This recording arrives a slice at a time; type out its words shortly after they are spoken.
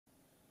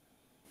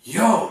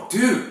Yo,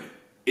 dude,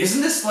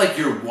 isn't this like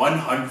your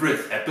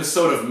 100th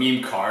episode of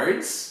Meme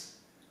Cards?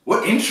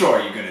 What intro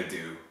are you gonna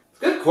do?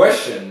 Good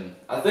question.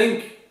 I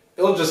think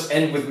it'll just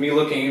end with me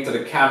looking into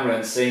the camera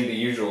and saying the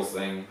usual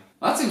thing.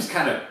 Well, that seems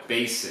kind of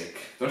basic.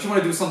 Don't you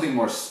want to do something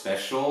more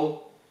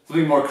special?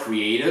 Something more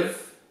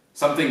creative?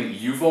 Something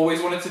you've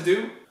always wanted to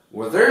do?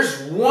 Well,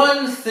 there's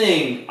one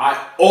thing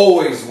I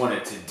always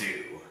wanted to do.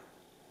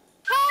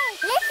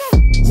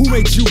 Who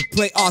made you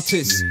play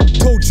artist?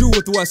 Told you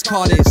what the worst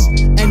card is.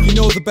 And you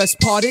know the best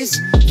part is?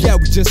 Yeah,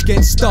 we're just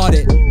getting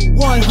started.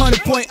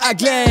 100-point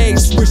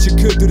Glazed. Wish I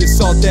could do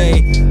this all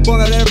day, but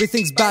not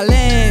everything's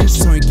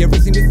balanced. So ain't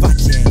everything with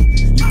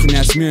Vajay. You can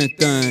ask me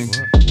anything,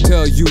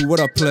 tell you what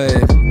I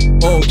played.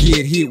 All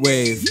geared heat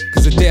wave,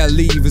 cause the day I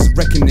leave is a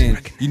reckoning.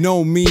 You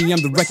know me,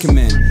 I'm the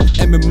recommend.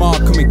 MMR,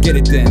 come and get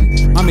it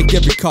then. I make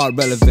every card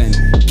relevant.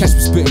 Catch me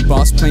spitting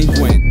bars, playing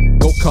Gwent.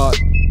 Go kart,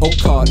 oh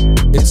card,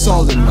 it's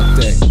all in my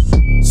deck.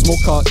 Smoke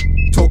card,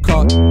 toe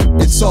card,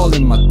 it's all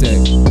in my deck.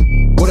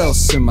 What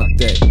else in my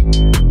deck?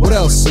 What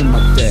else in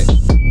my deck?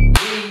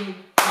 Meme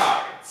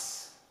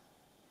Cards.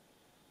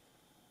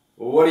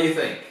 What do you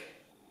think?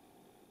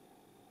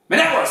 Man,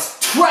 that was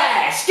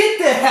trash! Get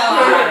the hell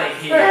out of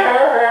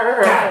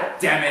here! God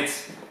damn it.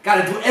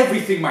 Gotta do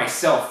everything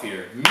myself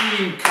here.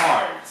 Meme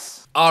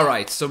Cards.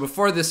 Alright, so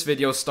before this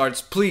video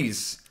starts,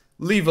 please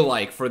leave a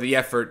like for the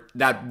effort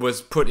that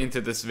was put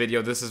into this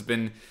video. This has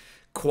been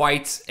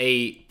quite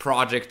a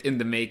project in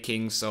the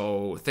making,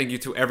 so thank you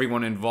to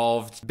everyone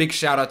involved. Big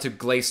shout out to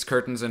Glazed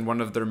Curtains and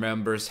one of their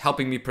members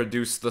helping me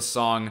produce the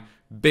song.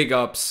 Big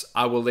ups.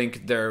 I will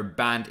link their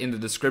band in the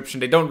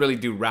description. They don't really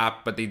do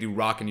rap, but they do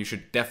rock, and you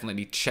should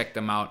definitely check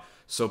them out.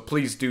 So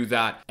please do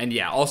that. And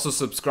yeah, also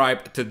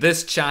subscribe to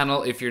this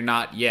channel if you're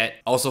not yet.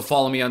 Also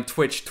follow me on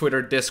Twitch,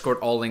 Twitter, Discord.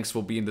 All links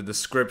will be in the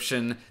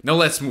description. Now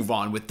let's move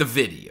on with the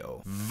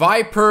video.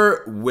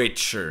 Viper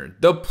Witcher.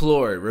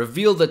 Deploy.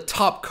 Reveal the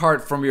top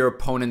card from your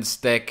opponent's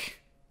deck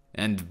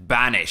and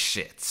banish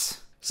it.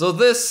 So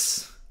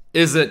this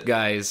is it,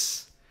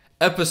 guys.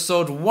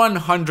 Episode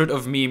 100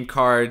 of Meme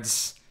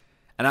Cards.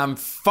 And I'm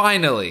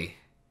finally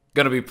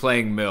gonna be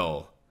playing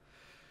Mill.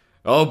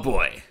 Oh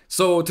boy.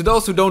 So to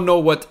those who don't know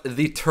what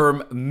the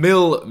term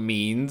mill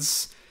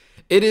means,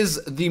 it is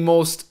the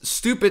most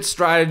stupid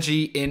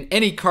strategy in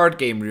any card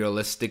game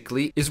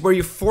realistically, is where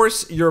you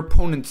force your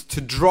opponent to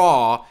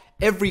draw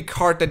every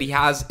card that he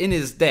has in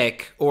his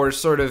deck, or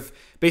sort of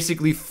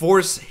basically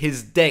force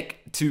his deck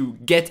to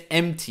get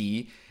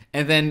empty,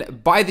 and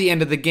then by the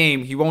end of the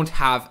game, he won't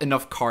have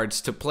enough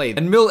cards to play.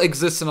 And Mill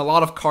exists in a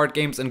lot of card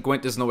games, and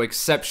Gwent is no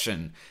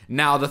exception.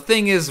 Now, the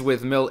thing is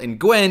with Mill in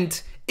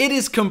Gwent, it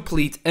is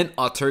complete and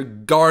utter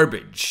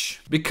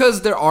garbage.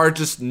 Because there are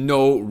just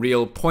no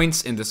real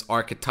points in this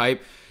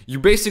archetype, you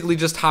basically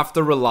just have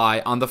to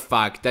rely on the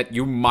fact that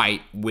you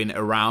might win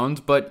a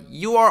round, but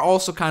you are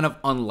also kind of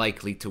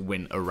unlikely to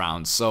win a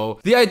round. So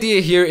the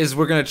idea here is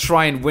we're gonna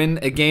try and win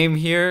a game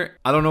here.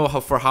 I don't know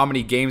for how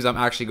many games I'm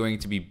actually going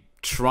to be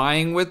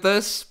trying with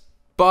this,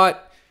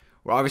 but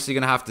we're obviously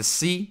gonna have to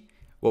see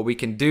what we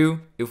can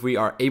do if we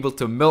are able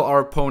to mill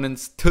our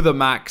opponents to the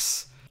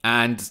max.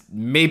 And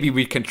maybe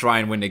we can try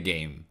and win a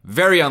game.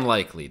 Very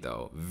unlikely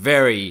though.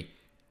 Very,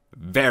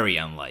 very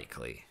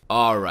unlikely.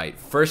 Alright,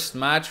 first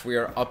match we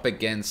are up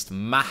against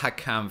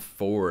Mahakam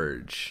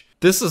Forge.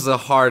 This is a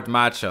hard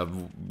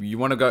matchup.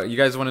 You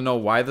guys wanna know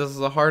why this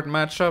is a hard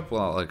matchup?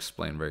 Well, I'll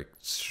explain very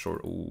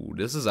short. Ooh,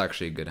 this is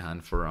actually a good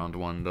hand for round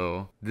one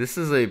though. This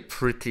is a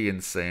pretty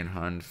insane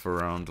hand for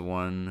round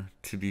one,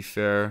 to be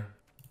fair.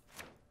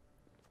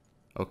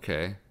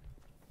 Okay.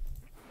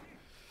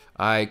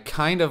 I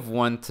kind of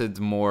wanted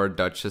more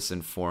Duchess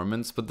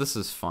Informants, but this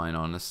is fine,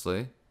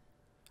 honestly.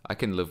 I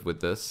can live with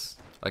this.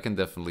 I can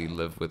definitely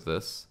live with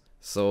this.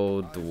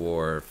 So,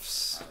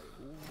 dwarfs.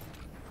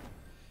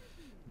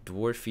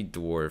 Dwarfy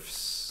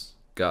dwarfs.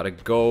 Gotta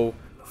go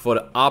for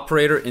the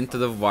operator into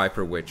the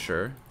Viper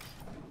Witcher.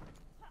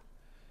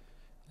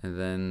 And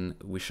then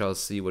we shall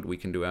see what we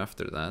can do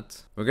after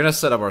that. We're gonna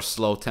set up our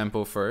slow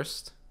tempo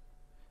first.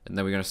 And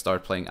then we're gonna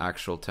start playing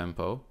actual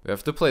tempo. We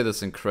have to play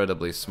this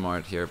incredibly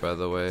smart here, by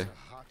the way.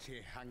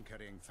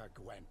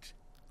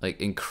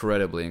 Like,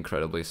 incredibly,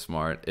 incredibly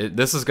smart.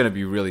 This is gonna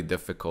be really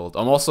difficult.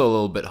 I'm also a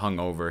little bit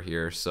hungover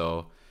here,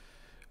 so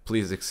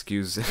please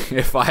excuse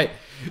if I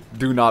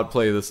do not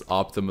play this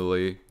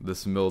optimally,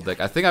 this mill deck.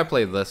 I think I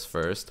played this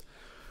first.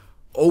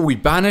 Oh, we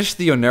banished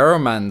the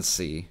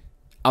Oneromancy.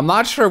 I'm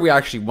not sure we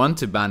actually want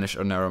to banish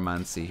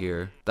Oneromancy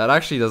here. That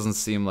actually doesn't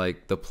seem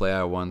like the play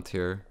I want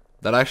here.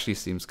 That actually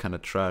seems kind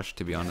of trash,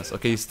 to be honest.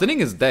 Okay, he's thinning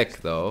his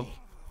deck, though.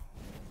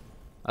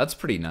 That's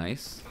pretty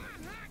nice.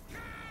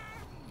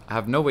 I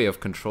have no way of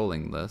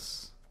controlling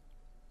this.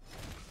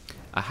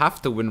 I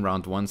have to win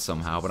round one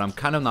somehow, but I'm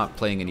kind of not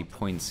playing any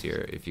points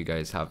here, if you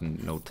guys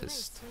haven't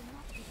noticed.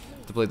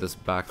 To play this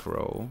back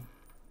row.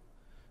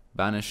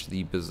 Banish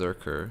the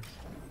Berserker.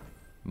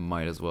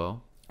 Might as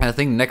well. And I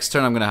think next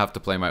turn I'm going to have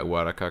to play my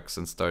Warakax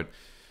and start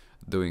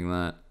doing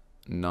that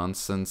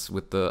nonsense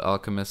with the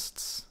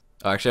Alchemists.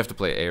 I actually have to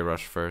play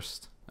A-Rush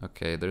first.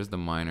 Okay, there's the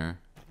miner.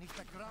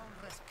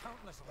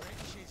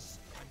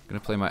 Gonna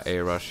play my A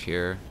rush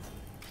here.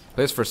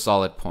 Plays for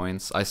solid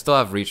points. I still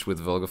have reach with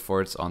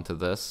Vilgefortz onto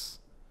this,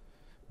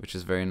 which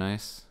is very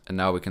nice. And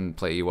now we can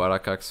play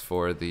Iwarakax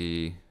for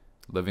the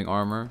living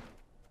armor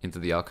into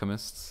the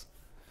alchemists.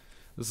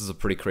 This is a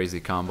pretty crazy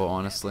combo,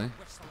 honestly.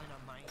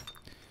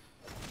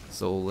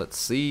 So let's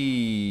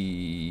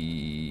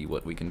see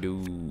what we can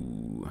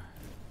do.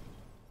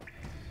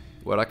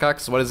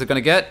 Iwarakax, what is it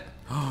gonna get?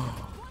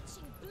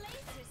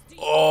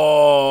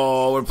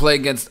 Oh, we're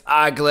playing against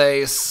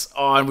Aglace.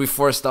 Oh, and we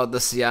forced out the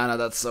Sienna.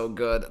 That's so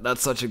good.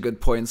 That's such a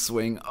good point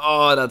swing.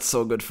 Oh, that's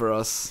so good for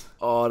us.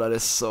 Oh, that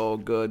is so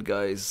good,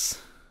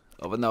 guys.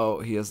 Oh, but now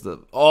he has the...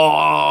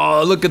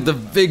 Oh, look at the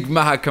big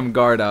Mahakam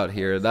guard out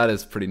here. That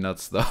is pretty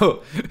nuts,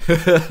 though.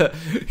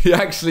 He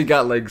actually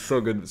got like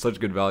such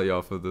good value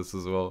off of this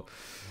as well.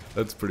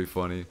 That's pretty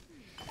funny.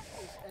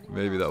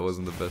 Maybe that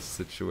wasn't the best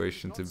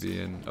situation to be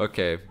in.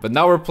 Okay, but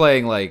now we're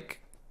playing like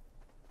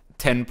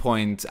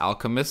 10-point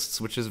alchemists,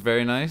 which is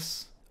very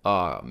nice.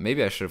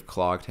 Maybe I should have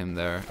clogged him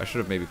there. I should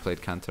have maybe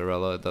played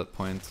Cantarella at that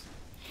point.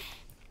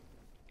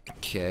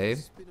 Okay.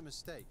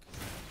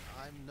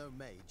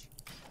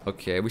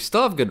 Okay, we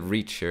still have good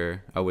reach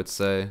here, I would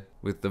say,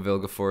 with the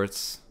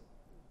Vilgefortz.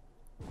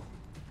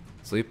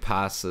 So he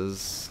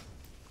passes.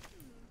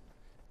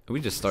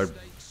 We just start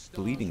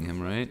bleeding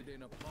him, right?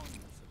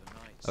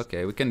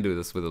 Okay, we can do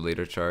this with a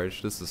leader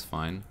charge. This is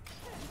fine.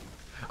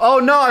 Oh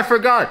no, I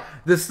forgot!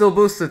 This still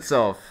boosts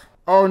itself.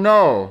 Oh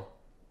no!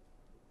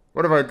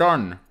 What have I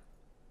done?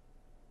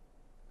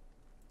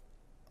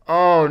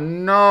 Oh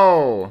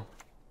no!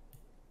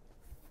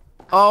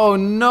 Oh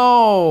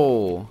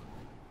no!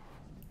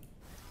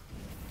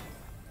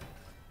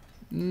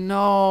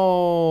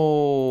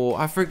 No!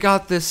 I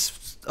forgot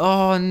this.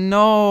 Oh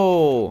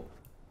no!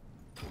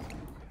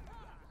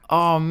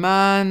 Oh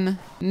man!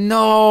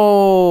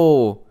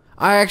 No!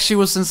 I actually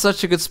was in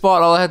such a good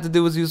spot. All I had to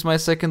do was use my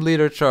second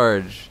leader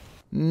charge.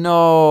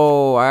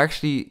 No! I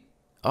actually...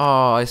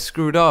 Oh, I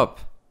screwed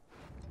up.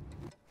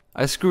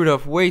 I screwed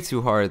up way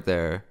too hard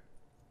there.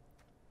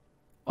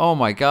 Oh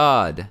my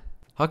god.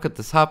 How could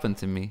this happen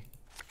to me?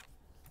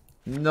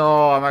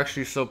 No, I'm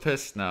actually so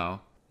pissed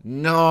now.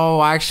 No,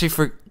 I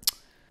actually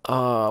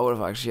I would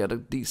have actually had a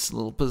decent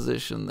little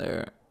position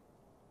there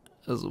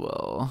as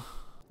well.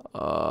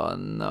 Oh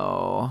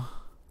no.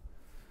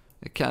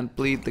 I can't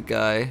bleed the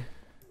guy.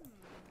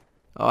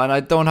 Oh, and I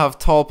don't have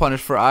tall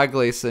punish for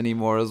Aglace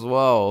anymore as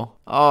well.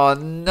 Oh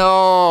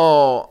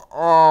no!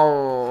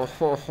 Oh,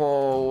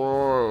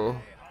 whoa.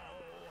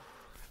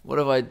 What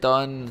have I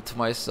done to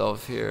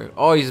myself here?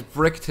 Oh, he's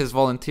bricked his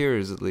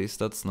volunteers at least.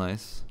 That's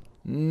nice.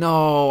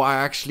 No, I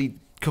actually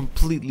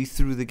completely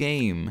threw the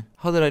game.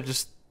 How did I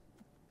just...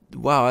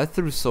 Wow, I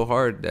threw so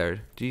hard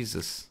there.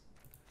 Jesus.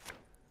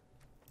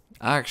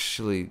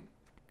 Actually,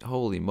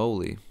 holy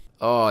moly.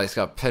 Oh, he's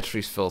got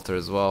Petrie's filter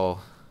as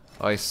well.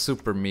 Oh, he's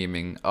super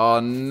memeing.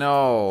 Oh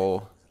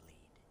no.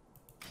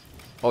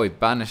 Oh, he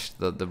banished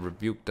the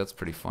rebuke. That's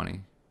pretty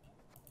funny.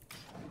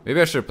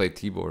 Maybe I should have played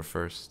Tibor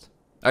first.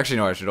 Actually,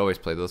 no, I should always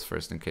play those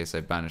first in case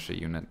I banish a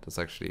unit. That's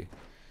actually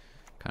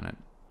kind of...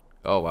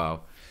 Oh,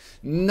 wow.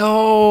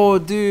 No,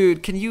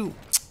 dude, can you...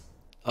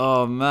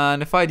 Oh,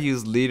 man, if I'd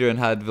used leader and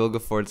had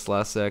Vilgefortz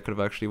last day, I could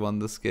have actually won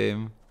this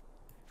game.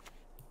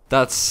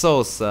 That's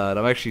so sad.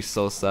 I'm actually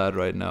so sad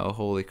right now.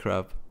 Holy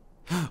crap.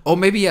 Oh,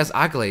 maybe he has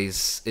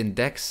Aglace in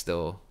deck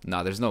still.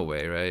 Nah, there's no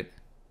way, right?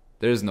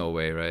 There's no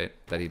way, right?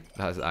 That he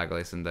has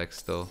Aglace in deck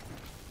still.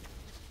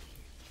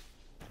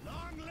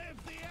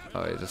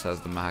 Oh, he just has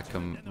the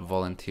Mahakam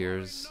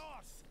volunteers.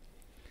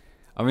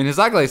 I mean, his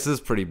Aglace is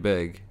pretty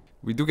big.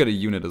 We do get a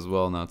unit as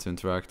well now to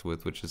interact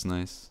with, which is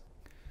nice.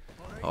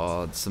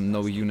 Oh, some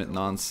no unit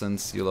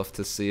nonsense. You love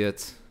to see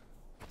it.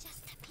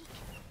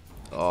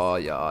 Oh,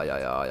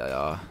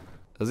 yeah.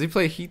 Does he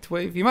play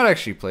Heatwave? He might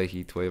actually play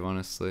Heatwave,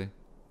 honestly.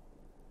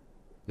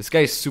 This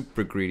guy's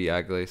super greedy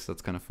Aglace.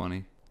 That's kind of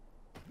funny.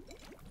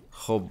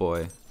 Oh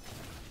boy.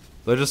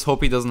 But I just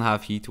hope he doesn't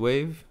have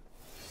Heatwave.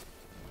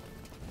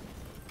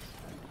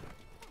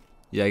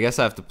 Yeah, I guess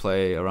I have to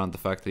play around the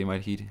fact that he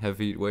might have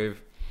Heatwave.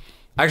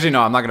 Actually,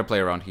 no, I'm not going to play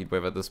around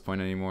Heatwave at this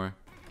point anymore.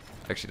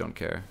 I actually don't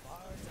care.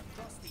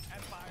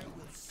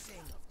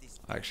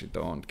 I actually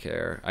don't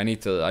care. I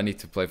need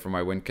to play for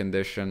my win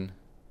condition.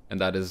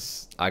 And that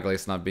is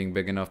Aglace not being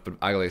big enough, but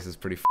Aglace is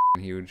pretty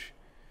f***ing huge.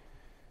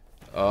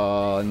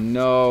 Oh,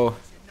 no.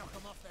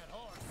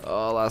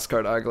 Oh, last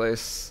card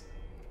Aglace.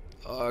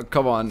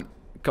 Come on.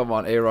 Come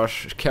on,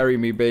 A-Rush. Carry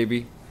me,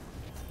 baby.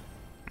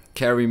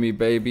 Carry me,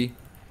 baby.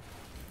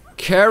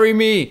 Carry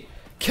me!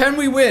 Can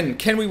we win?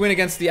 Can we win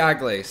against the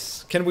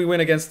Aglace? Can we win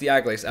against the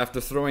Aglace after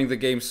throwing the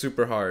game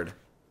super hard?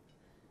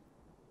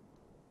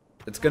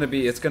 It's gonna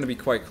be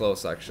quite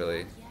close,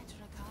 actually.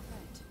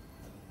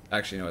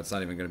 Actually, no, it's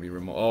not even gonna be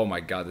remote. Oh my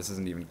god, this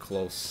isn't even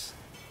close.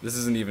 This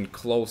isn't even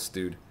close,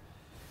 dude.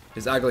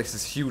 His Aglace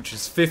is huge.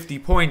 It's 50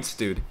 points,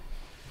 dude.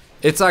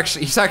 He's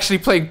actually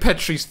playing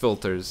Petrie's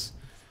filters.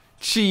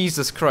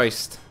 Jesus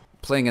Christ.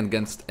 Playing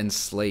against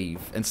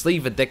Enslave.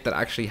 Enslave, a deck that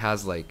actually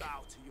has like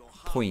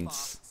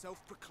points.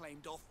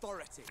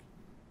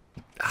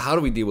 How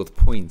do we deal with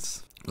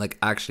points? Like,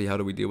 actually, how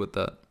do we deal with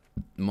that?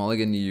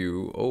 Mulligan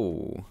you.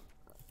 Oh.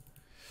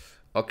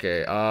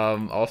 Okay,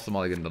 also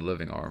mulligan the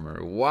living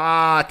armor.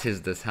 What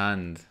is this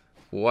hand?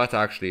 What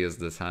actually is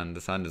this hand?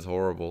 This hand is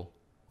horrible.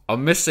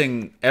 I'm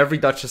missing every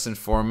Duchess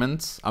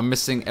Informant. I'm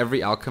missing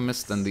every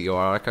Alchemist and the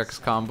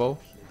Arcax combo.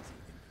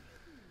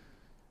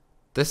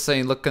 This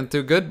ain't looking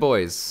too good,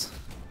 boys.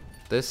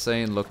 This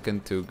ain't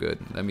looking too good.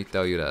 Let me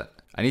tell you that.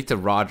 I need to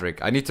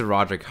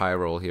Roderick high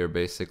roll here,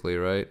 basically,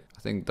 right?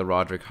 I think the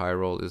Roderick high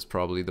roll is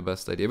probably the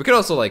best idea. We could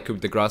also, like, coup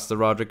de grace the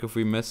Roderick if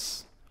we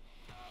miss.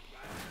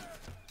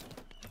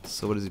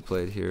 So what has he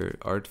played here?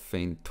 Art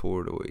Feint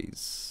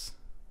Tortoise.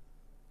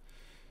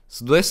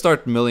 So do I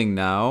start milling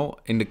now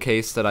in the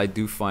case that I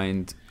do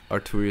find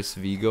Arturius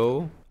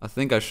Vigo? I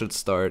think I should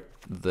start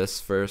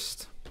this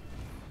first.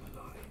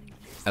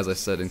 As I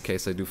said, in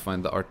case I do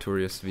find the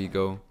Arturius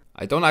Vigo.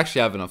 I don't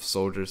actually have enough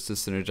soldiers to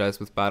synergize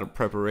with battle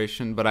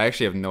preparation, but I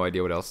actually have no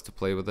idea what else to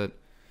play with it,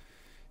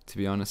 to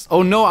be honest.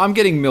 Oh no, I'm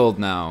getting milled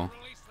now.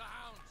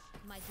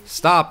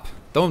 Stop!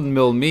 Don't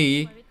mill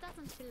me.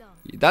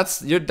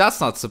 That's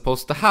not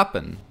supposed to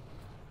happen.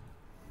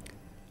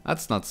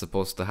 That's not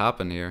supposed to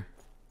happen here.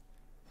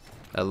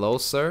 Hello,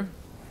 sir?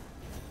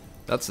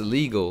 That's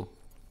illegal.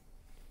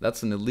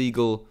 That's an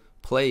illegal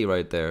play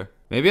right there.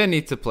 Maybe I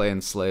need to play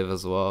Enslave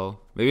as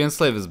well. Maybe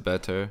Enslave is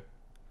better,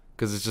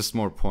 because it's just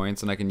more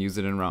points and I can use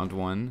it in round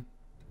 1.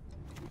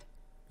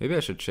 Maybe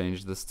I should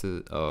change this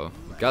to... Oh,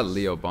 got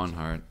Leo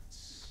Bonhart.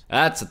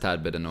 That's a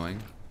tad bit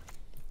annoying.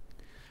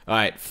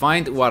 Alright,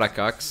 find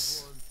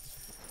Warakax.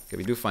 Okay,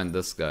 we do find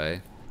this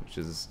guy, which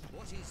is...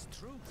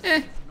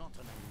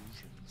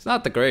 It's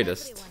not the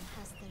greatest.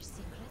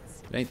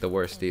 It ain't the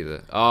worst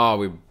either. Oh,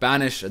 we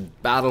banish a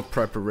battle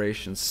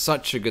preparation.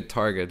 Such a good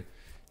target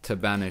to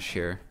banish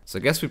here. So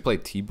I guess we play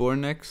Tibor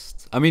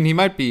next. I mean, he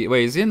might be...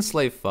 Wait, is he in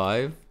Slave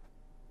 5?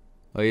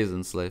 Oh, he is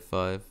in Slave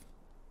 5.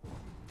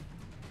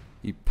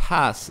 He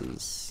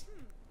passes.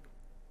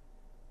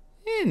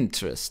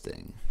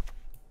 Interesting.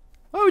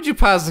 Why would you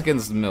pass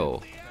against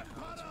Mill?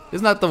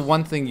 Isn't that the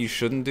one thing you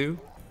shouldn't do?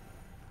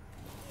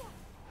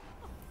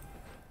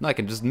 No, I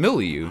can just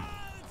mill you.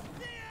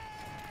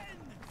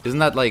 Isn't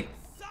that like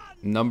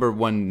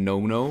 #1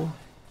 no-no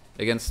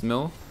against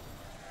Mill?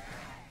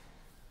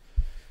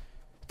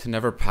 To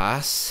never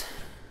pass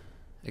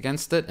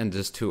against it and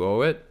just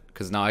 2-0 it?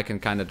 Because now I can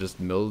kind of just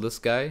mill this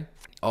guy.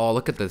 Oh,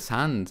 look at this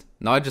hand.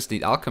 Now I just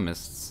need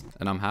Alchemists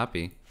and I'm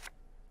happy.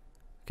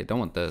 Okay, don't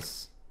want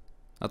this.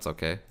 That's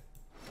okay.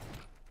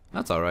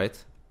 That's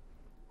alright.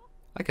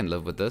 I can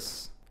live with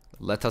this.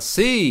 Let us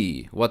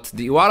see what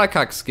the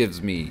Warakax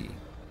gives me.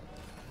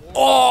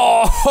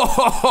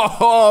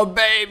 Oh,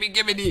 baby,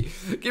 give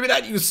me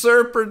that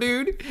usurper,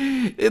 dude.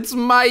 It's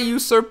my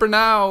usurper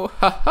now.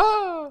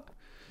 Haha.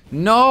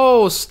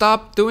 No,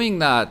 stop doing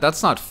that.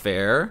 That's not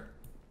fair.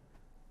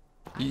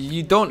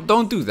 You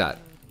don't do that.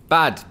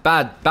 Bad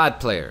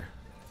player.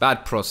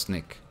 Bad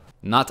Prostnik.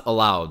 Not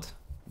allowed.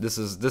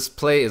 This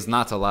play is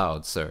not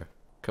allowed, sir.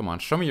 Come on,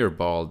 show me your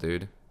ball,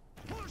 dude.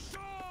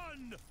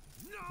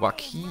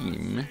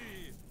 Joachim.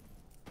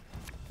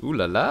 Ooh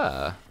la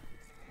la.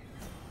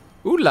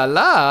 Ooh la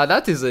la,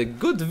 that is a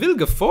good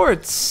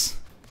Vilgefortz.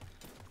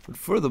 But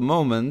for the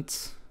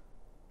moment,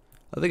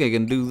 I think I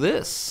can do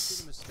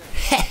this.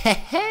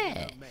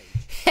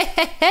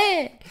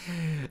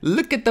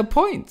 Look at the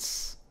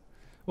points.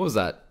 What was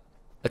that?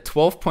 A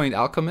 12-point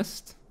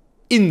Alchemist?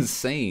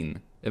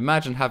 Insane.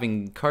 Imagine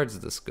having cards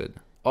this good.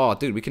 Oh,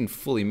 dude, we can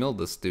fully mill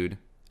this dude.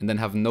 And then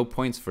have no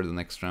points for the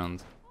next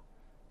round.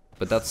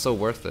 But that's so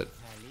worth it.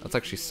 That's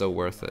actually so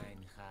worth it.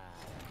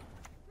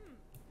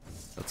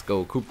 Let's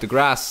go, coup de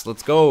grace,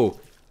 let's go.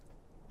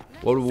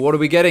 What are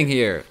we getting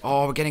here?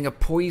 Oh, we're getting a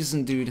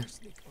poison, dude.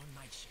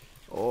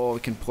 Oh, we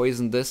can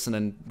poison this and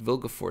then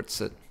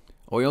Vilgefortz it.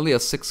 Oh, he only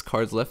has 6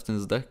 cards left in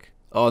his deck.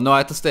 Oh no, I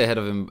had to stay ahead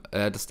of him. I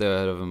had to stay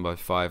ahead of him by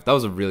 5. That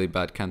was a really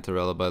bad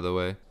Cantarella, by the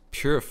way.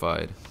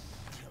 Purified.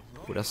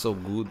 Oh, that's so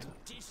good.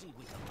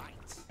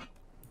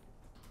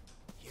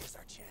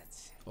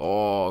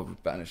 Oh, we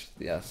banished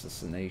the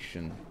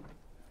assassination.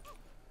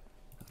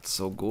 That's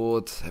so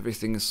good.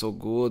 Everything is so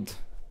good.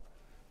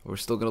 We're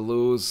still gonna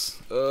lose.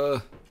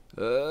 Oh,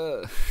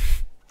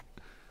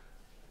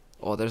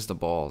 there's the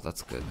ball.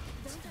 That's good.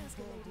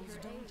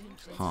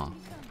 Huh.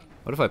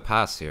 What if I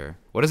pass here?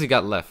 What has he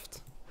got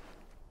left?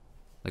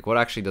 Like, what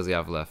actually does he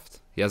have left?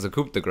 He has a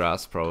coup de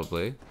grace,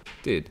 probably.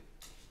 Dude,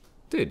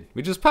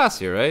 we just pass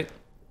here, right?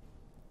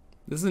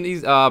 This isn't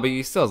easy. But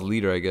he still has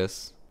leader, I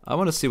guess. I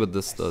want to see what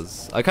this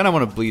does. I kind of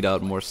want to bleed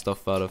out more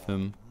stuff out of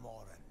him.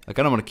 I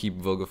kind of want to keep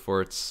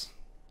Vilgefortz.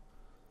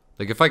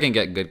 Like, if I can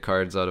get good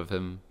cards out of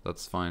him,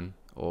 that's fine.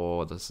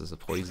 Oh, this is a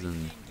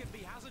poison.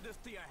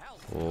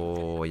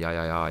 Oh,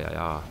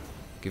 yeah.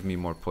 Give me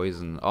more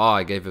poison. Oh,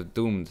 I gave it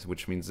Doomed,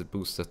 which means it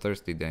boosts the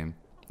Thirsty Dame.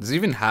 Does he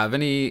even have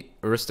any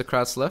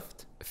aristocrats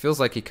left? It feels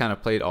like he kind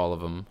of played all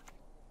of them.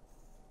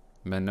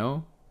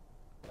 Menno?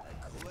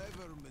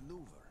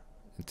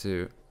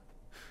 Into...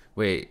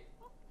 Wait.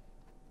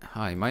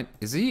 He might...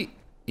 Is he...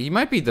 He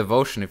might be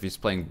Devotion if he's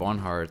playing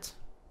Bonhart.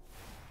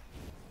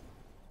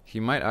 He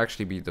might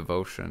actually be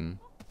Devotion.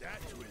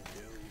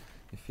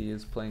 If he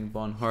is playing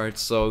Bonhart.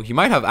 So he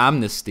might have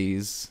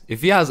Amnesties.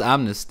 If he has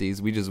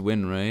Amnesties, we just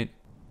win, right?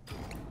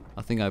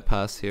 I think I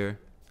pass here.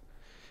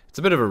 It's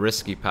a bit of a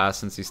risky pass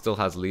since he still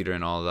has leader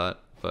and all that,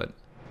 but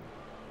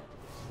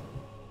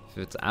if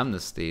it's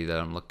Amnesty that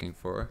I'm looking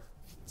for,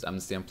 it's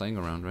Amnesty I'm playing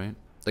around, right?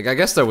 Like, I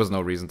guess there was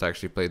no reason to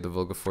actually play the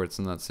Vilgefortz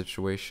in that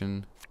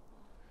situation.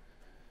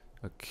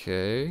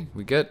 Okay,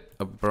 we get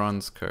a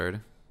bronze card.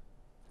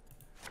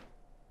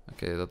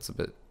 Okay, that's a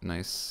bit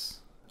nice.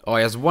 Oh,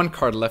 he has one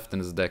card left in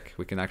his deck.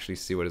 We can actually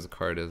see what his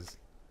card is.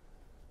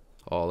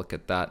 Oh, look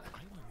at that.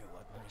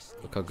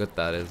 Look how good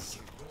that is,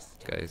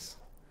 guys.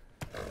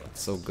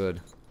 It's so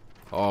good.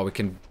 Oh,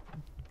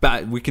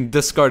 we can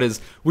discard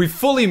his. We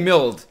fully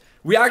milled.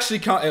 We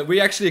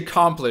actually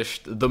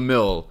accomplished the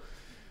mill.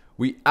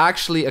 We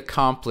actually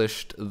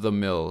accomplished the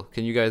mill.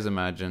 Can you guys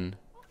imagine?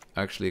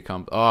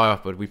 Oh,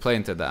 but we play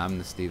into the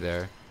Amnesty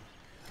there.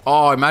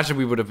 Oh, imagine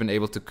we would have been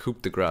able to coup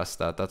de grace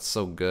that. That's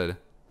so good.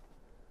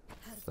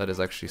 That is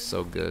actually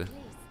so good.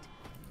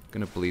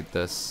 Gonna bleed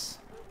this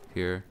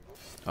here.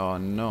 Oh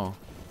no.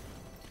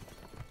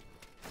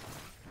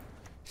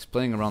 He's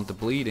playing around the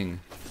bleeding.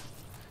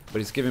 But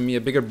he's giving me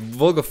a bigger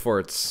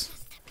Vilgefortz.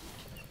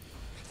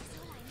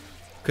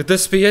 Could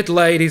this be it,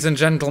 ladies and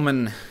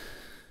gentlemen?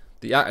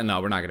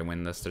 No, we're not gonna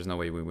win this. There's no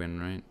way we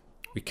win, right?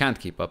 We can't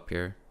keep up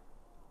here.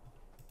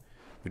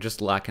 We're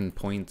just lacking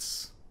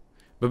points.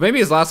 But maybe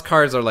his last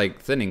cards are like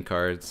thinning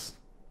cards.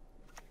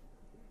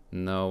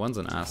 No, one's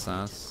an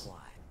ass.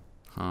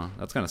 Huh,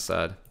 that's kind of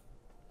sad.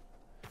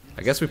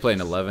 I guess we play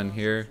an 11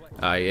 here.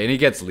 And he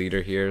gets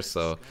leader here,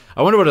 so...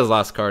 I wonder what his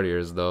last card here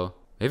is, though.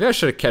 Maybe I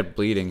should have kept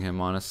bleeding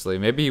him, honestly.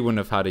 Maybe he wouldn't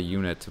have had a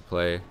unit to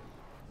play.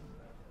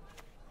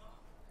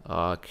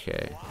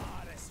 Okay.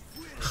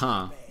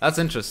 Huh, that's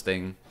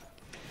interesting.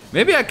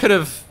 Maybe I should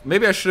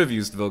have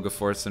used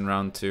Vilgefortz in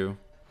round 2.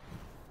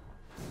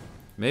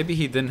 Maybe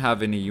he didn't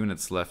have any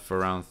units left for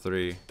round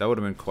 3. That would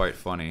have been quite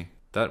funny.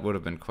 That would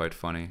have been quite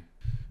funny.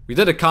 We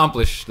did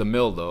accomplish the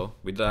mill, though.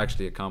 We did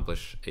actually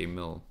accomplish a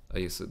mill.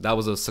 That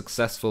was a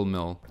successful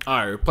mill.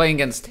 Alright, we're playing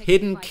against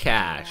Hidden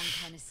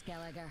Cash.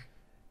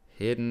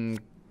 Hidden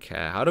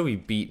Cash. How do we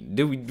beat...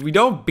 We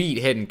don't beat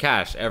Hidden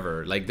Cash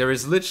ever. Like, there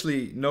is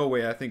literally no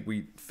way I think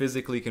we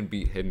physically can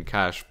beat Hidden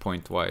Cash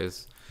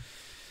point-wise.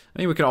 I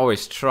mean, we can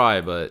always try,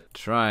 but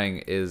trying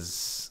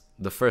is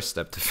the first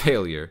step to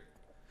failure.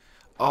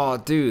 Oh,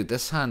 dude,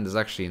 this hand is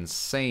actually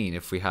insane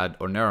if we had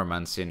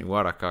Neuromancy and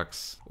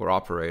Uarakax or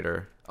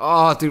Operator.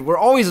 Oh, dude, we're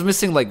always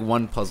missing like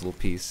one puzzle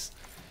piece.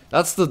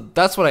 That's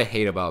what I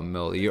hate about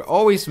Mill. You're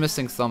always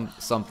missing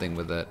something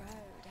with it.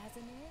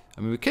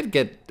 I mean,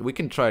 we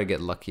can try to get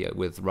lucky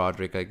with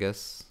Roderick, I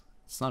guess.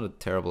 It's not a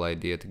terrible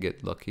idea to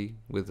get lucky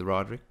with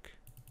Roderick,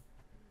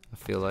 I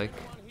feel like.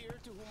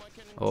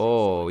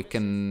 Oh, we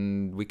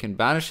can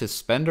banish his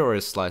Spender or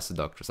his Sly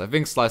Seductress. I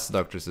think Sly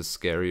Seductress is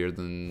scarier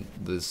than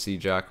the Sea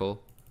Jackal,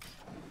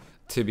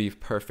 to be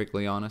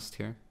perfectly honest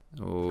here.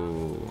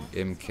 Oh,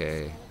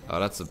 MK. Oh,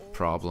 that's a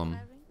problem.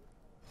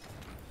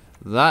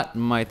 That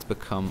might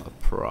become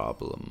a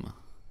problem.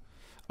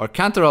 Our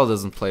Cantarell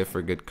doesn't play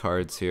for good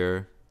cards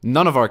here.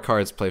 None of our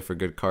cards play for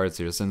good cards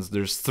here, since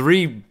there's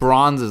 3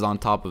 bronzes on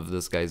top of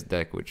this guy's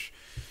deck, which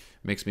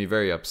makes me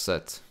very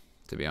upset,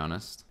 to be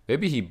honest.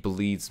 Maybe he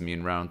bleeds me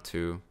in round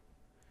 2.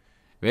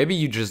 Maybe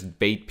you just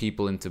bait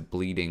people into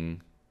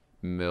bleeding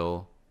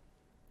Mill,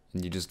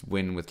 and you just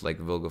win with like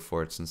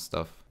Vilgefortz and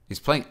stuff. He's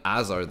playing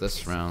Azar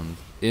this round.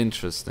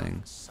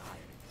 Interesting.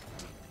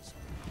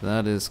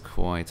 That is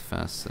quite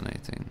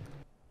fascinating.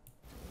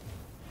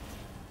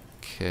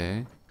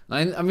 Okay.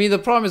 I mean, the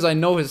problem is I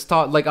know his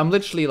top. Like, I'm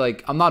literally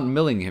like, I'm not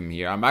milling him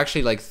here. I'm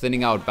actually like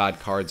thinning out bad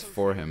cards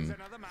for him.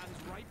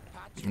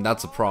 And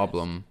that's a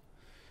problem.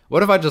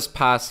 What if I just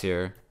pass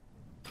here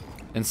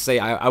and say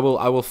I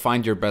will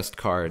find your best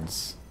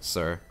cards,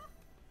 sir.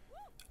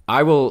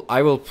 I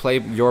will play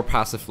your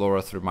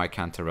Passiflora through my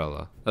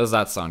Cantarella. How does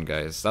that sound,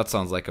 guys? That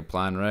sounds like a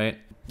plan, right?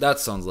 That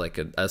sounds like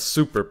a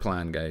super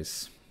plan,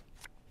 guys.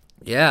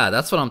 Yeah,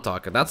 that's what I'm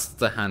talking. That's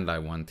the hand I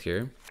want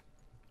here.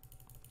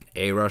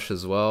 A-Rush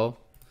as well.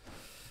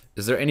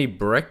 Is there any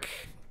brick?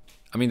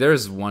 I mean, there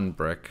is one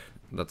brick.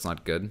 That's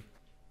not good.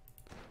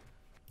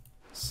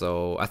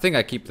 So, I think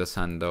I keep this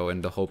hand, though,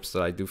 in the hopes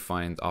that I do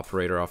find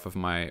Operator off of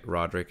my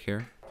Roderick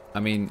here. I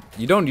mean,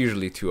 you don't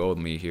usually 2-0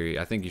 me here.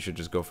 I think you should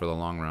just go for the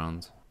long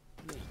round.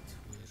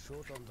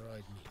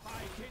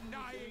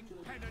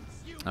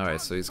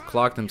 Alright, so he's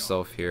clocked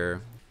himself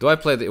here. Do I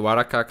play the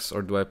Iwarakax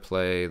or do I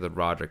play the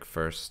Roderick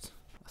first?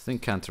 I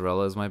think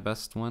Cantarella is my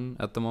best one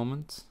at the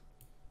moment.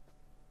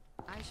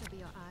 I shall be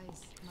your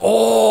eyes.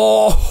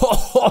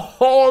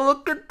 Oh,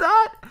 look at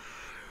that!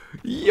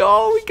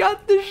 Yo, we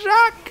got the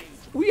Jacques!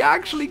 We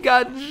actually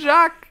got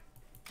Jacques!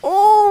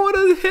 Oh, what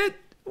a hit!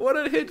 What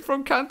a hit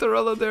from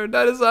Cantarella there.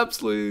 That is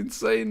absolutely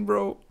insane,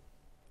 bro.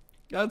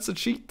 That's a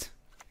cheat.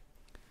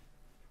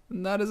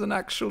 And that is an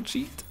actual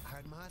cheat.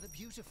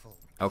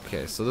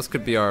 Okay, so this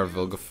could be our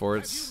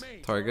Vilgefortz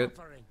target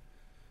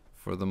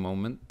for the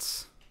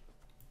moment.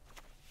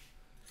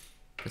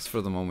 Guess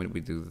for the moment we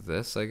do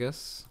this, I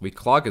guess. We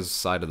clog his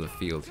side of the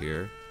field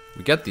here.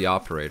 We get the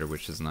operator,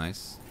 which is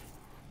nice.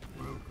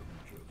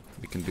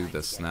 We can do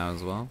this now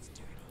as well.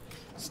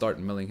 Start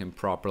milling him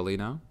properly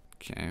now.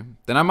 Okay.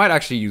 Then I might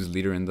actually use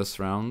leader in this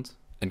round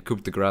and coup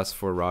de grace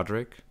for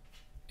Roderick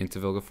into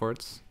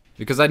Vilgefortz.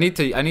 Because I need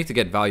to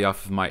get value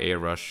off of my A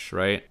rush,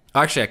 right?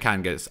 Actually,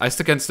 I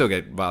can still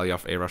get value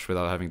off A rush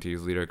without having to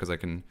use leader because I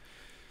can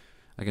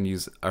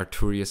use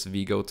Arturius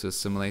Vigo to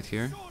assimilate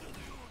here.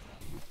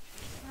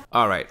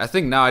 All right, I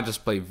think now I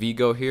just play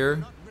Vigo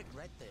here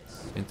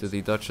into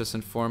the Duchess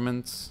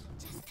Informant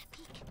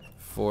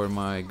for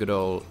my good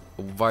old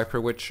Viper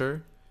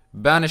Witcher,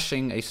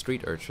 banishing a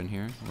street urchin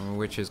here,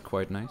 which is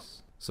quite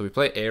nice. So we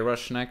play A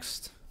rush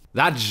next.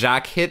 That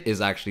Jack hit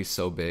is actually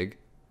so big.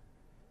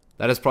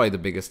 That is probably the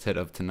biggest hit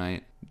of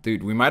tonight.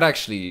 Dude, we might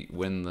actually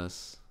win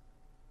this.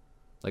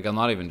 Like, I'm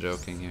not even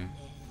joking here.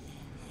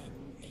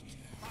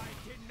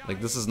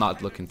 Like, this is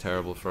not looking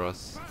terrible for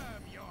us.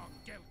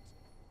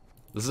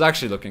 This is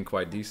actually looking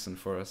quite decent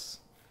for us,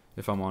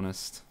 if I'm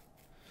honest.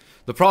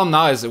 The problem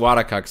now is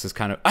Warakax is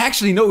kind of...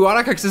 Actually, no,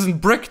 Warakax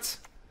isn't bricked!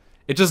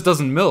 It just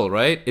doesn't mill,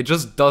 right? It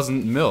just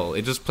doesn't mill.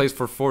 It just plays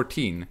for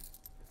 14.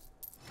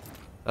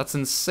 That's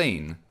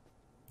insane.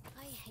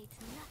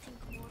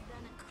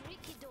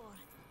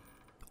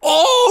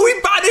 Oh,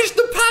 we banished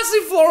the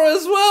Passiflora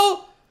as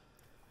well!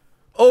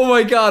 Oh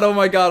my god, oh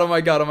my god, oh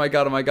my god, oh my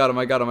god, oh my god, oh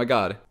my god, oh my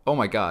god. Oh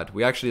my god,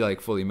 we actually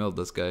like fully milled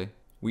this guy.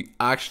 We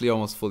actually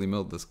almost fully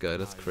milled this guy,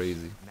 that's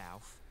crazy.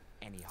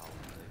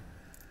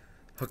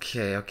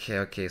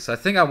 Okay, so I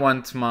think I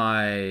want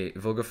my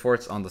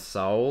Vilgefortz on the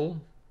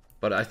Soul.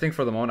 But I think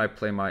for the moment I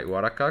play my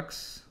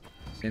Warakax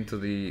into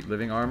the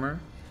living armor.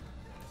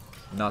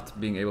 Not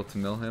being able to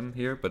mill him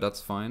here, but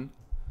that's fine.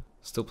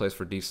 Still plays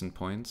for decent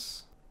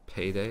points.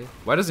 Payday.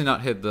 Why does he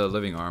not hit the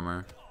living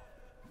armor?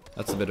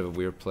 That's a bit of a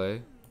weird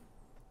play.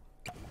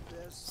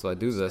 So I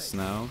do this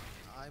now.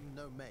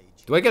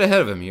 Do I get ahead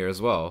of him here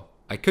as well?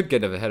 I could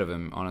get ahead of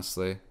him,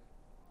 honestly.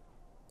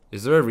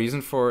 Is there a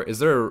reason for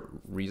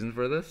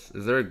this?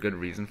 Is there a good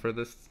reason for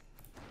this?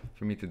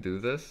 For me to do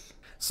this?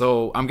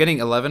 So I'm getting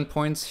 11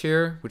 points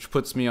here, which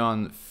puts me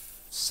on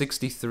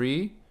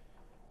 63,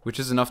 which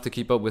is enough to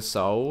keep up with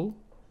Saul.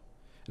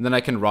 And then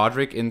I can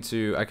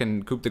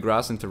coup de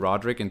grace into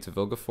Roderick into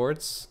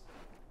Vilgefortz.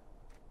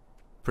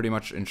 Pretty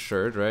much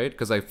insured, right?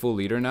 Because I have full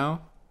leader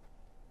now.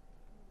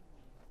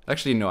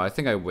 Actually, no, I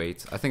think I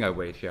wait. I think I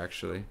wait here,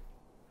 actually.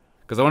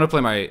 Because I want to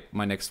play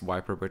my next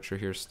Viper Butcher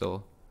here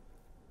still.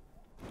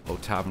 Oh,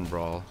 Tavern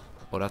Brawl.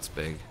 Oh, that's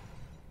big.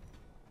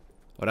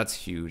 Oh, that's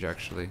huge,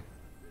 actually.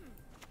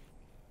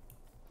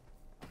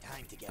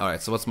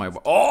 Alright, so what's my...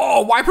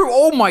 Oh, Viper...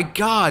 Oh my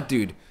god,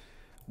 dude.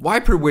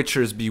 Viper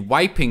Witchers be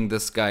wiping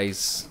this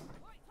guy's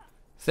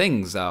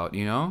things out,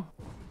 you know?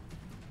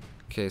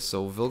 Okay,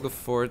 so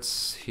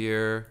Vilgefortz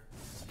here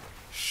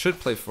should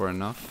play for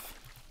enough.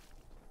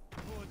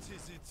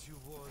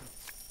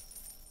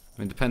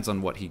 I mean, depends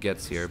on what he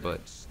gets here,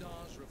 but...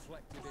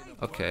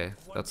 Okay,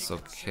 that's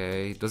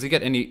okay. Does he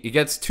get any... He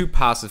gets 2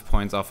 passive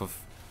points off of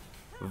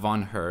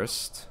Von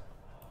Hurst.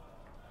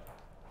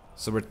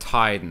 So we're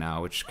tied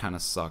now, which kind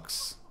of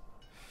sucks.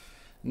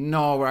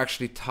 No, we're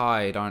actually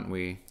tied, aren't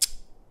we?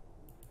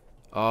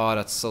 Oh,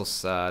 that's so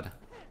sad.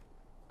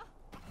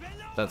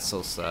 That's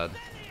so sad.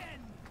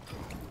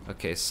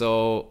 Okay,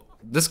 so...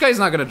 This guy's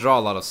not gonna draw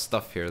a lot of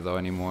stuff here, though,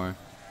 anymore.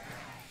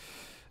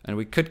 And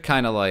we could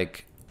kind of,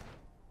 like...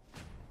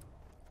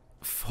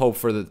 hope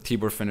for the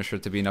Tibor finisher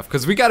to be enough.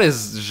 Because we got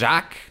his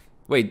Jacques...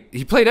 Wait,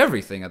 he played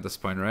everything at this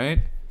point, right?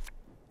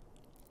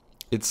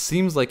 It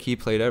seems like he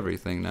played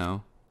everything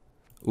now.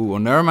 Ooh,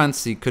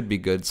 Oneiromancy could be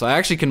good. So I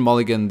actually can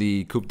mulligan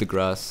the Coup de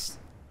Grace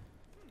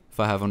if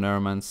I have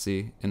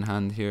Oneiromancy in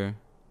hand here.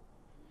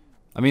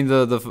 I mean,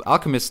 the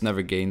Alchemist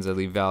never gains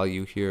any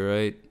value here,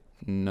 right?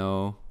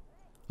 No.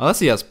 Unless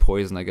he has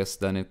poison, I guess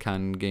then it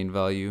can gain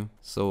value.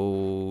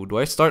 So, do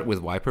I start with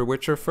Viper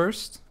Witcher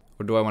first?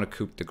 Or do I want to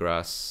Coup de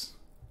Grace?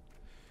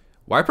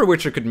 Viper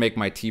Witcher could make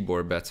my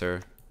Tibor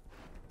better.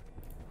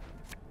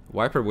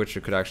 Viper Witcher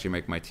could actually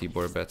make my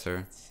Tibor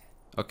better.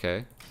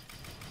 Okay.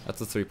 That's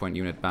a 3-point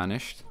unit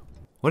banished.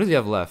 What does he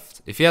have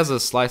left? If he has a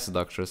Slice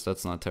Seductress,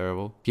 that's not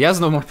terrible. He has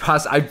no more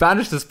pass. I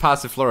banished his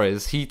Passiflora,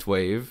 his Heat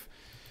Wave.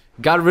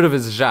 Got rid of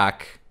his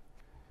Jacques.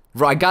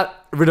 I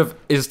got rid of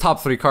his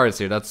top 3 cards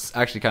here. That's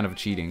actually kind of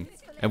cheating.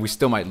 And we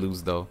still might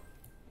lose, though.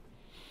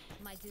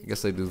 I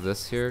guess I do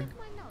this here.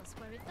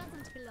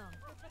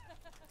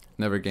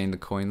 Never gained the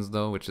coins,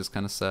 though, which is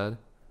kind of sad.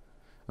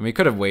 I mean, he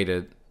could have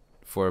waited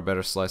for a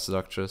better Slice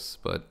Seductress,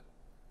 but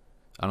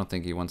I don't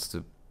think he wants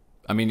to.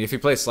 I mean, if he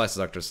plays Slice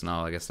Seductress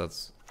now, I guess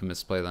that's a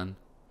misplay then.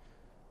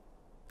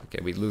 Okay,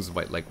 we lose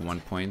by like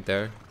 1 point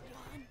there.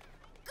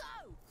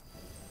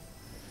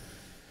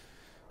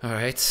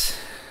 Alright.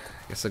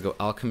 Guess I'll go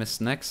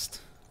Alchemist next.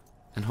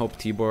 And hope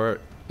Tibor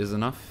is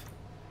enough.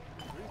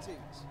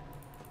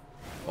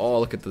 Oh,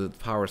 look at the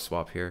power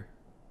swap here.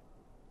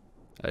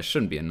 That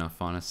shouldn't be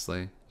enough,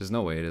 honestly. There's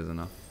no way it is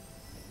enough.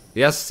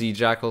 He has Sea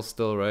Jackals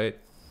still, right?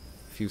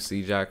 A few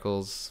Sea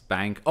Jackals.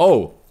 Bank.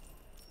 Oh!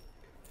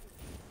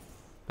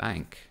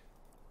 Bank.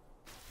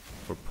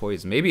 For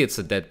poison. Maybe it's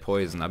a dead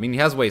poison. I mean, he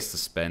has ways to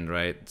spend,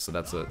 right? So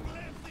that's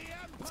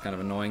kind of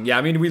annoying. Yeah,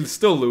 I mean, we'll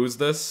still lose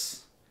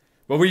this.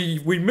 But we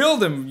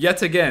milled him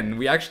yet again.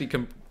 We actually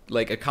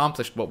like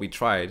accomplished what we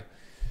tried.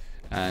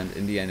 And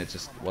in the end, it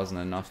just wasn't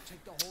enough.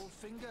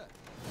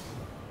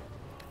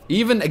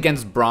 Even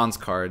against bronze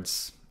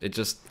cards, it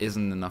just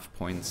isn't enough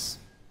points.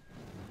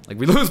 Like,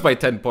 we lose by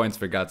 10 points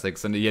for God's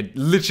sakes, and he had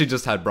literally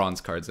just had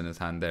bronze cards in his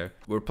hand there.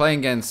 We're playing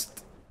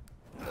against...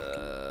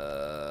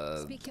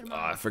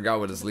 I forgot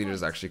what his leader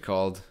is actually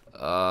called.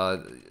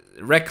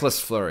 Reckless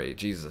Flurry.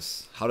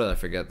 Jesus. How did I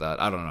forget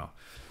that? I don't know.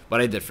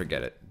 But I did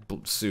forget it.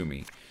 Sue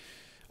me.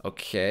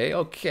 Okay.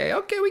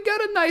 We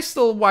got a nice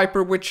little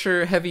Wiper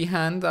Witcher heavy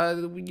hand.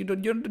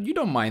 You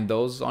don't mind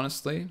those,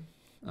 honestly.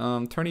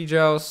 Tourney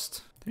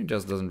Joust. Tourney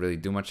Joust doesn't really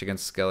do much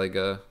against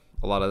Skellige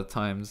a lot of the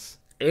times.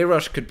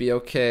 A-Rush could be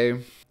okay.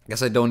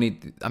 Guess I don't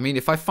need... I mean,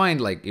 if I find,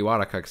 like,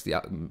 Iwarakax, the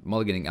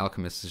mulliganing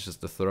Alchemist is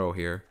just a throw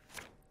here.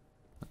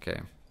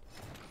 Okay.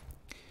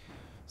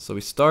 So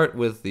we start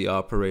with the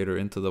Operator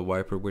into the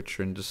Wiper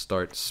Witcher and just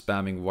start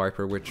spamming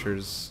Wiper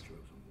Witchers.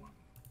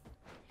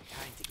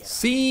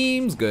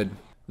 Seems good.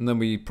 And then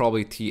we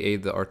probably TA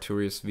the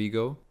Arturius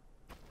Vigo.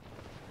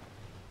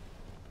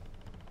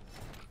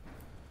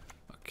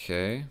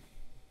 Okay.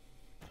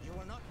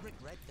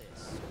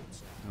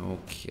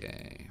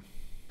 Okay.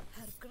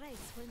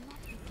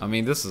 I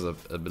mean, this is a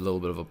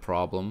little bit of a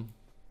problem.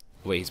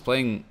 Wait, he's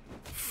playing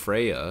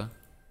Freya.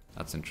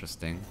 That's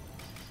interesting.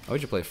 Why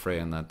would you play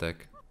Freya in that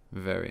deck?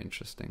 Very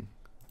interesting.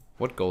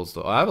 What golds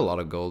though? Oh, I have a lot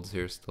of golds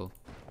here still.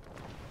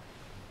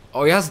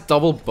 Oh, he has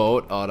double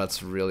boat. Oh,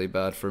 that's really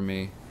bad for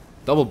me.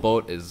 Double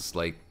boat is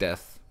like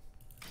death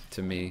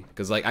to me.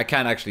 Because like I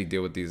can't actually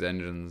deal with these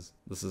engines.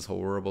 This is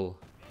horrible.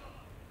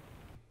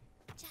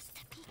 Just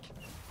a peek.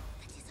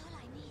 That is all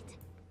I need.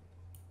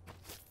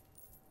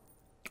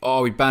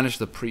 Oh, we banished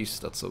the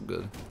priest. That's so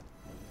good.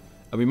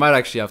 And we might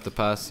actually have to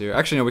pass here.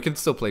 Actually, no, we can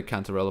still play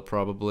Cantarella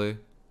probably.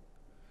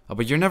 Oh,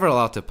 but you're never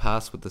allowed to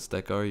pass with this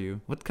deck, are you?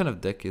 What kind of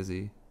deck is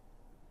he?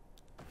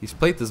 He's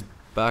played this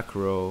back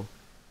row.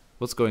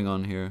 What's going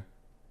on here?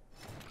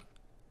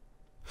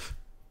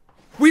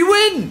 We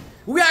win!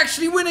 We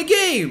actually win a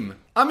game!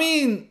 I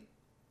mean...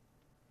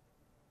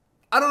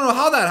 I don't know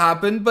how that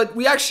happened, but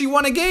we actually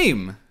won a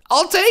game.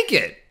 I'll take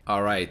it!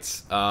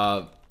 Alright,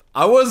 I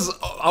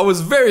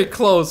was very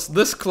close,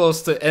 this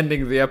close to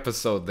ending the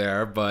episode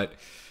there, but...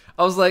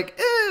 I was like,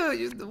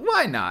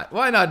 why not?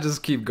 Why not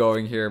just keep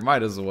going here?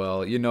 Might as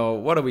well. You know,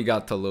 what do we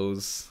got to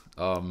lose?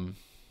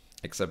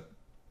 Except,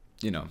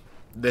 you know,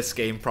 this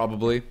game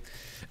probably.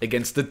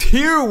 Against the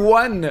tier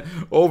 1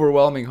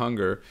 overwhelming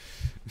hunger.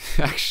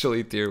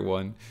 Actually tier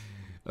 1.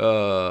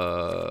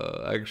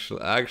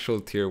 Actual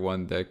tier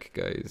 1 deck,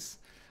 guys.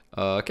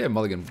 Okay,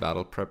 mulligan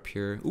battle prep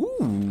here.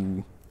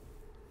 Ooh.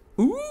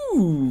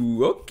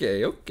 Ooh,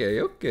 okay. Go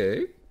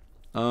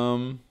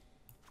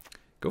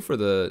for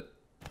the...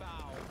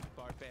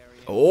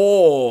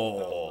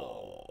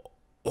 Oh,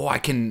 I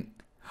can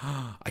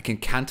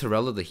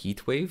Cantarella the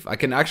Heatwave. I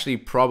can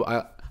actually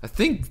I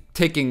think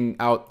taking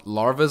out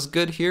Larva's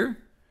good here,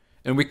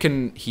 and we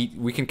can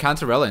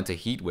Cantarella into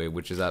Heatwave,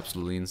 which is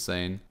absolutely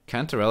insane.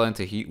 Cantarella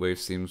into Heatwave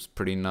seems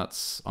pretty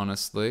nuts,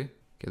 honestly.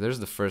 Okay, there's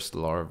the first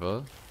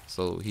Larva,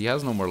 so he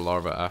has no more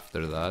Larva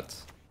after that.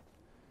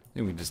 I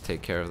think we just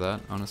take care of that,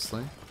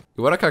 honestly.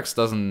 Iwarakax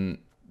doesn't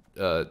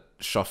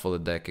shuffle the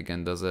deck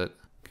again, does it?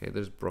 Okay,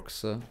 there's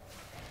Bruxa.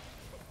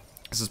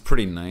 This is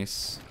pretty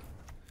nice.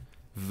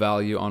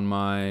 Value on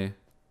my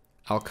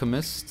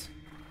Alchemist.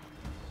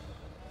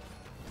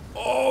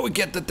 Oh, we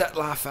get the Death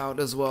Laugh out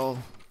as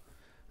well.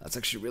 That's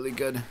actually really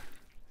good.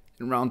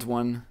 In round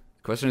 1.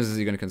 The question is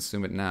he going to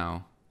consume it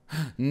now?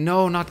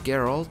 No, not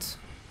Geralt.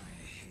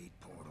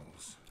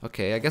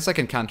 Okay, I guess I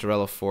can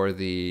Cantarella for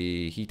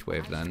the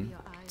Heatwave then.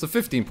 It's a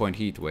 15-point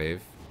Heatwave.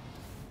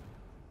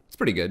 It's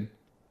pretty good,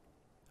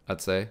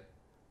 I'd say.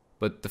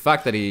 But the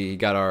fact that he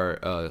got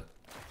our...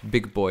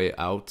 big boy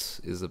out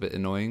is a bit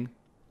annoying,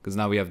 because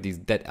now we have these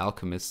dead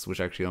alchemists which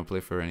actually don't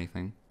play for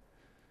anything.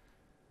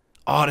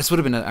 Oh, this would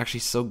have been actually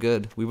so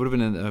good. We would have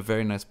been in a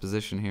very nice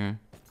position here.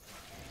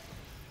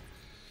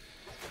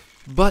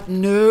 But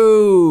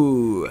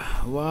no!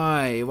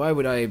 Why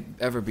would I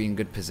ever be in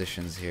good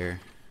positions here?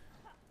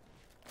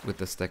 With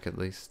this deck at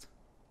least.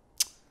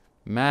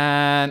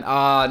 Man,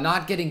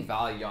 not getting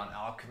value on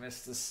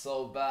Alchemist is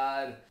so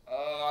bad.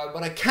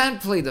 But I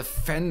can't play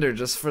Defender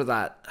just for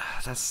that.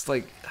 That's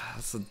the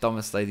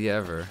dumbest idea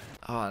ever.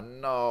 Oh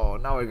no,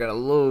 now we're gonna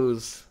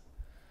lose.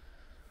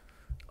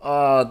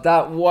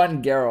 That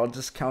one Geralt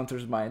just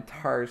counters my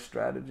entire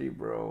strategy,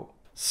 bro.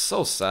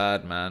 So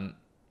sad, man.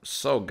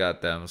 So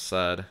goddamn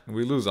sad.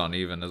 We lose on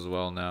even as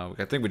well now.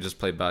 I think we just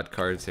play bad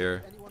cards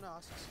here.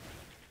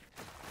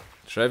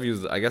 Should I have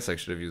used... I guess I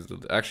should have used...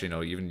 Actually,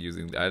 no, even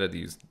using... I had to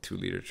use 2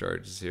 leader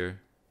charges here.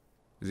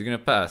 Is he gonna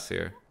pass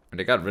here? And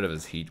they got rid of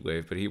his Heat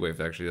Wave, but Heat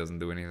Wave actually doesn't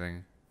do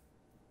anything.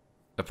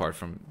 Apart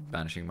from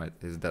banishing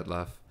his Death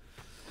Laugh.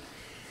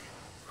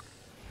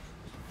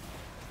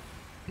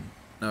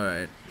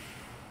 Alright.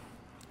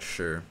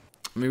 Sure.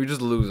 I mean, we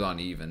just lose on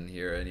even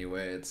here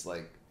anyway. It's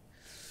like,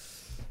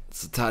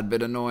 it's a tad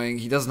bit annoying.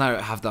 He doesn't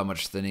have that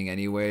much thinning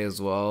anyway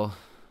as well.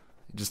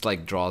 He just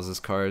like draws his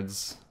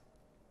cards.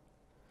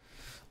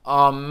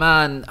 Oh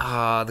man,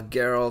 the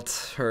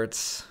Geralt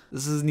hurts.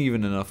 This isn't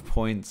even enough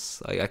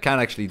points. I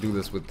can't actually do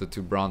this with the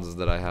 2 bronzes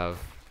that I have.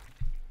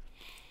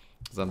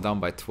 Because I'm down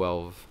by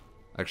 12.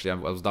 Actually, I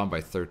was down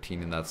by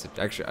 13 in that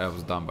situation. Actually, I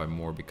was down by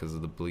more because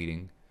of the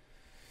bleeding.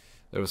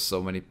 There was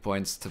so many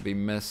points to be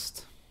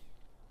missed.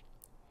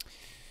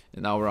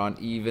 And now we're on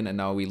even, and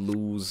now we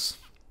lose.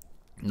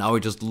 Now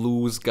we just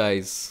lose,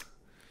 guys.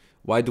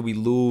 Why do we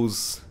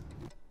lose?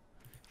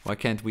 Why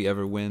can't we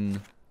ever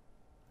win?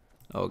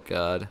 Oh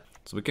god.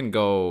 So we can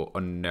go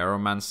on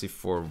Neuromancy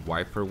for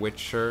Viper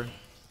Witcher.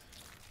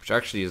 Which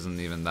actually isn't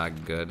even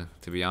that good,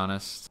 to be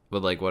honest.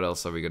 But like, what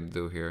else are we gonna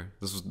do here?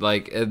 This was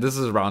like, this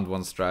is round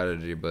 1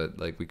 strategy, but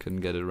like we couldn't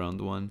get it round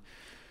 1.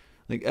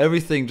 Like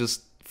everything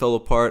just fell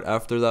apart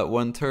after that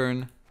 1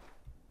 turn.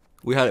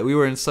 We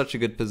were in such a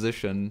good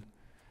position.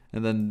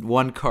 And then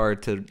 1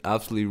 card to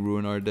absolutely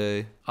ruin our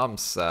day. I'm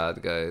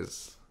sad,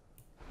 guys.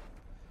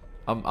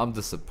 I'm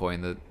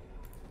disappointed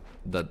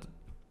that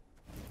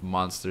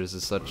Monsters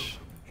is such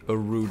a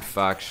rude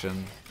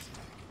faction.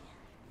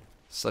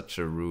 Such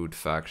a rude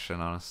faction,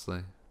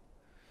 honestly.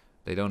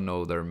 They don't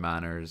know their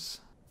manners.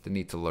 They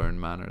need to learn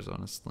manners,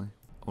 honestly.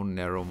 Oh,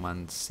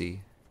 Neuromancy.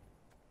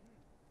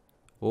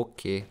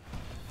 Okay.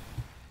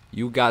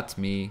 You got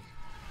me.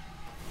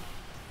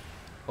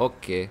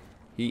 Okay.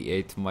 He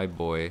ate my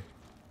boy.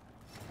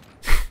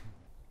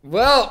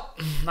 Well,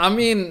 I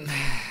mean,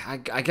 I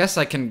guess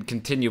I can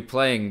continue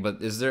playing, but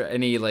is there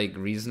any like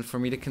reason for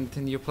me to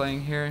continue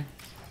playing here?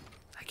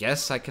 I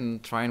guess I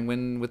can try and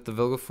win with the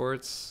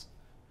Vilgefortz.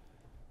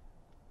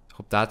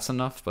 Hope that's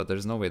enough, but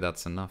there's no way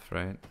that's enough,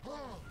 right?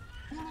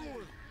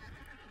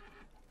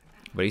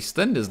 But he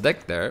stunned his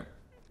deck there.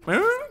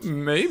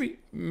 Maybe.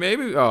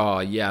 Oh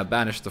yeah,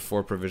 banish the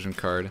 4 provision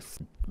card.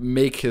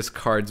 Make his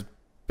cards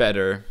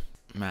better.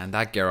 Man,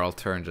 that Geralt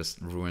turn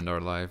just ruined our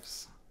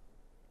lives.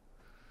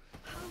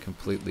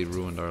 Completely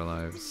ruined our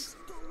lives.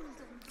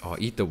 Oh,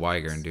 eat the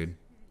Wyvern, dude.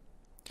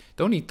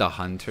 Don't eat the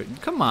Hunter.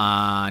 Come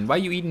on, why are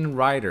you eating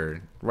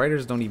Rider?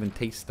 Riders don't even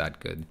taste that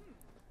good.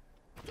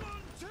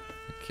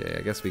 Okay,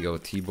 I guess we go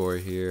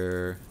Tibor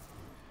here.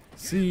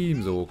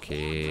 Seems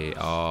okay.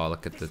 Oh,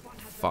 look at the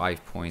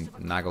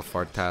 5-point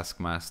Nagelfart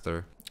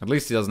Taskmaster. At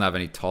least he doesn't have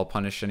any Tall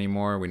Punish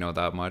anymore, we know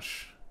that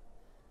much.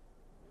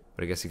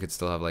 But I guess he could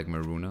still have like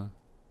Maruna.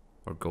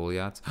 Or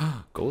Goliath.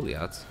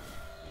 Goliath?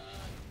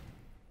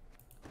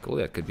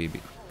 Goliath could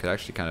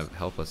actually kind of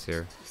help us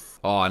here.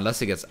 Oh, unless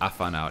he gets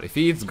Afan out. If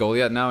he eats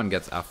Goliath now and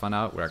gets Afan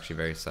out, we're actually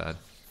very sad.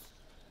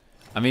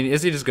 I mean,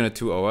 is he just gonna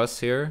 2-0 us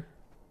here?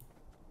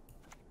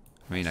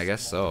 I mean, I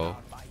guess so,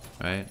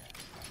 right?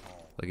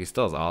 Like, he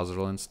still has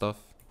Azrael and stuff.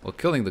 Well,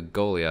 killing the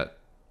Goliath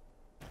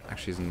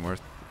actually isn't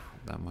worth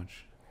that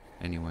much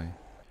anyway.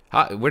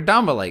 We're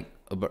down by like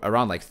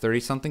around like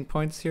 30 something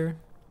points here.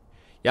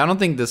 Yeah, I don't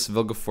think this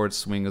Vilgefortz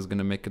swing is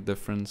gonna make a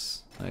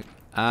difference. Like,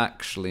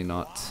 actually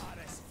not.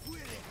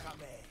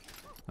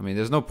 I mean,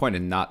 there's no point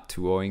in not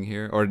 2-0ing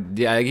here. Or,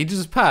 yeah, he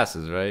just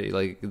passes, right?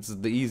 Like, it's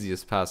the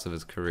easiest pass of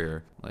his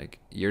career. Like,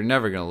 you're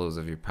never gonna lose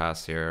if you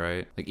pass here,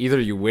 right? Like, either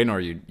you win or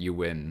you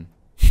win.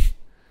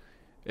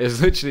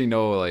 There's literally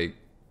no, like,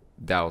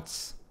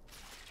 doubts.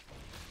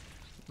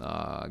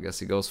 I guess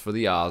he goes for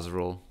the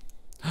Azrael.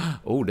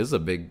 Oh, this is a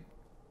big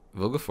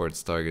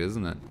Vilgefortz target,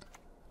 isn't it?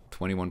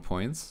 21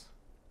 points.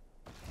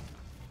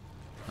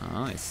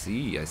 Ah, I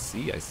see. It's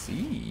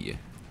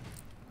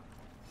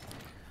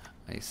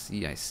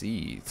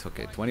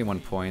okay. 21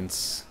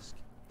 points.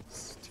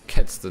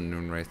 Gets the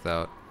Noonwraith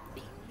out.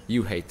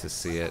 You hate to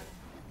see it.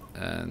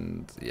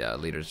 And yeah,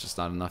 leader's just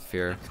not enough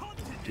here.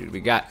 Dude,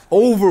 we got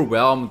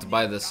overwhelmed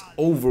by this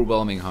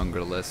overwhelming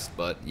hunger list.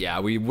 But yeah,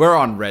 we were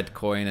on red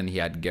coin and he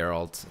had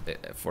Geralt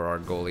for our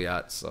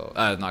Goliath. So,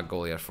 not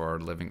Goliath, for our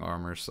living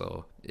armor.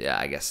 So yeah,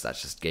 I guess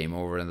that's just game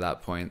over at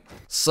that point.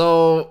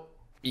 So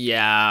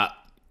yeah,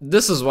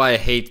 this is why I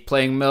hate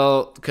playing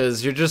Mill.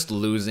 Because you're just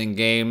losing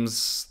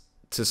games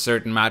to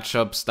certain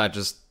matchups that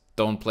just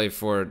don't play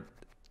for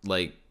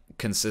like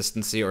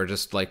consistency, or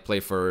just like play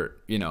for,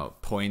 you know,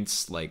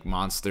 points, like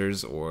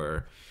monsters,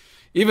 or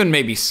even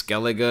maybe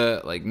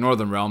Skellige. Like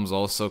Northern Realms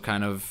also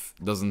kind of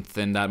doesn't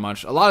thin that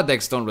much. A lot of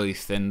decks don't really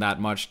thin that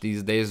much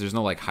these days. There's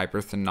no like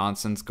hyper thin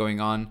nonsense going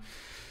on,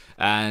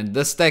 and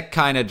this deck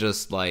kind of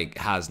just like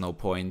has no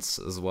points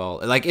as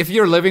well. Like if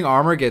your living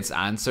armor gets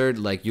answered,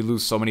 like you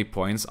lose so many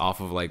points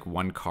off of like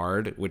 1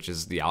 card, which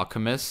is the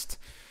Alchemist.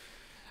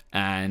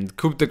 And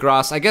Coup de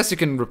Grace, I guess you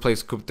can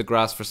replace Coup de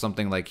Grace for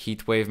something like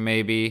Heatwave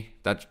maybe.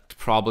 That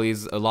probably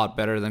is a lot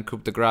better than Coup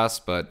de Grace,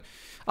 but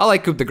I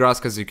like Coup de Grace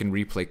because you can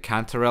replay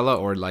Cantarella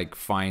or like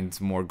find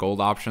more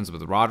gold options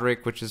with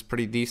Roderick, which is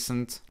pretty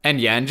decent. And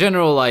yeah, in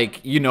general,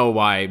 like, you know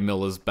why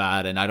Mill is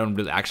bad, and I don't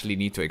really actually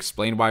need to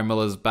explain why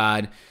Mill is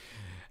bad.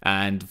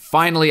 And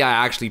finally,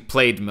 I actually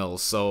played Mill,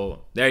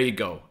 so there you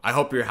go. I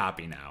hope you're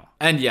happy now.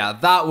 And yeah,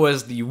 that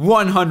was the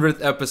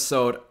 100th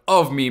episode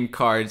of Meme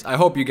Cards. I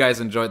hope you guys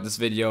enjoyed this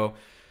video.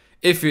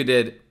 If you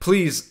did,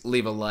 please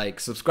leave a like,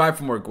 subscribe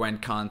for more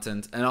Gwent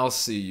content, and I'll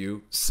see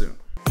you soon.